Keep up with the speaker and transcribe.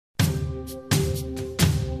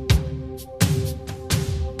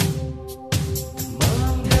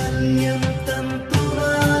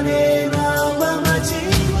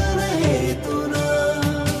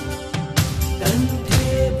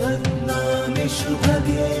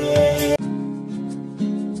शुभगे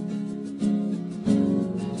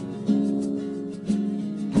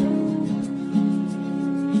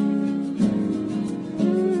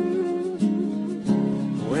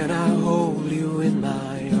When I hold you in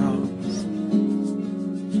my arms,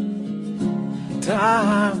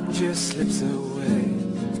 time just slips away.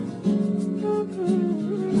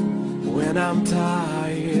 When I'm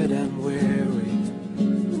tired and weary,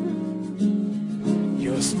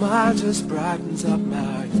 your smile just brightens up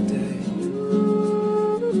my day.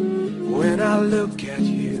 When I look at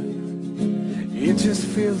you, it just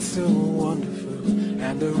feels so wonderful,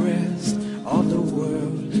 and the rest of the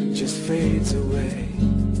world just fades away.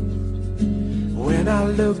 When I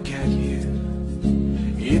look at you,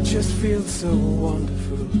 it just feels so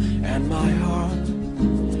wonderful, and my heart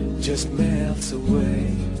just melts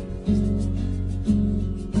away.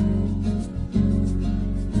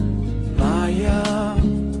 Maya,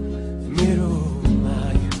 mero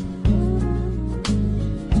Maya,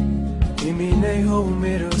 timi nahi ho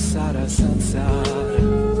mero sara sansar.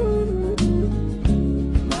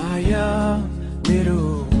 Maya, mero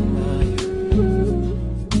Maya,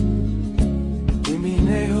 timi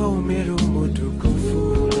nahi ho mero mutu ko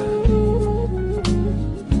fula.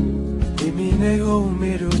 Timi nahi ho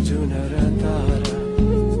mero junara tara.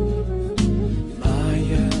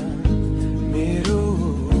 Maya, mero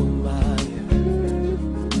Maya,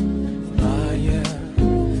 Maya,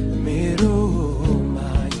 mero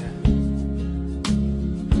Maya.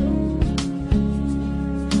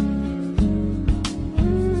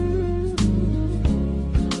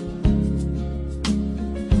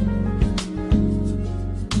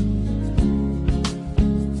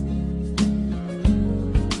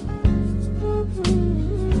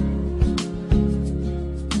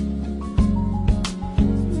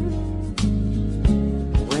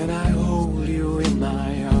 When I hold you in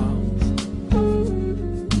my arms,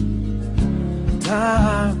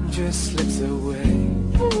 time just slips away.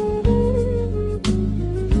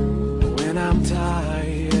 When I'm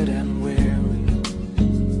tired and weary,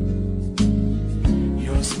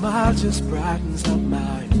 your smile just brightens up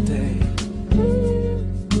my day.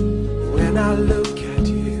 When I look at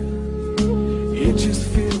you, it just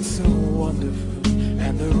feels so wonderful,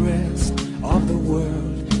 and the rest of the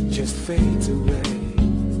world just fades away.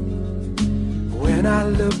 When I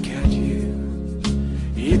look at you,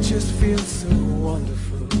 it just feels so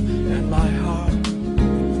wonderful, and my heart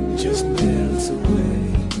just melts away.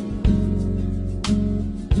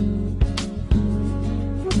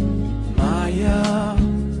 Maya,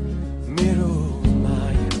 mero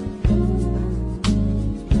Maya,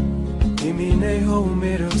 timi nahi ho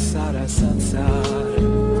mero sara sansar.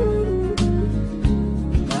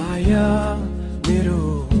 Maya, mero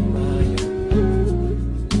Maya,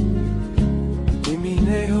 timi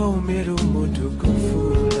nahi ho mero mutu ko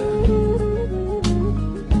fula.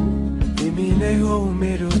 Timi nahi ho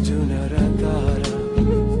mero junara tara.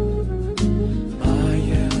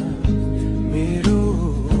 Maya, mero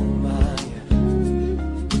Maya,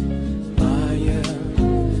 Maya,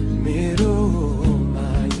 mero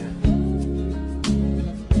Maya.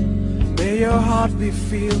 May your heart be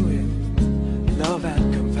filled with love and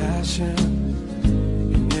compassion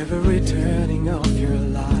in every turning of your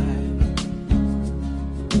life.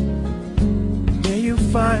 May you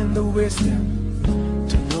find the wisdom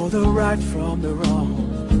to know the right from the wrong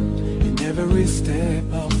in every step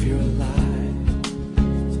of your life.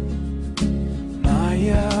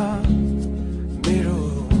 Maya, mero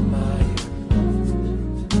Maya,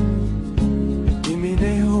 timi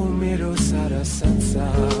nahi ho mero sara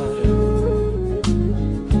sansar.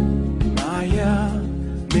 Maya,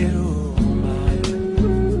 mero Maya,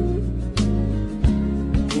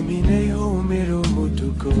 timi nahi ho mero mutu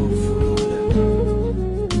ko fula.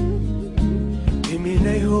 Timi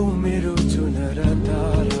nahi ho mero junara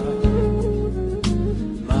tara.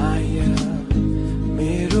 Maya,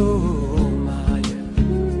 mero Maya,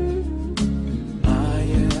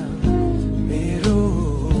 Maya, mero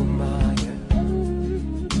Maya.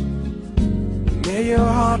 May your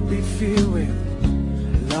heart be filled with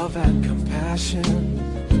love and compassion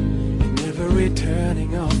in every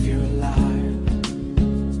turning of your life.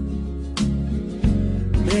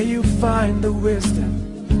 May you find the wisdom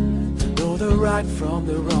to know the right from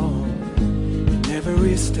the wrong in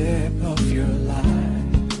every step of your life.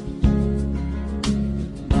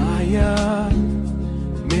 Maya,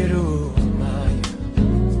 mero Maya,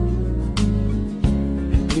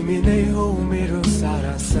 timi nahi ho mero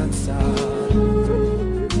sara sansar.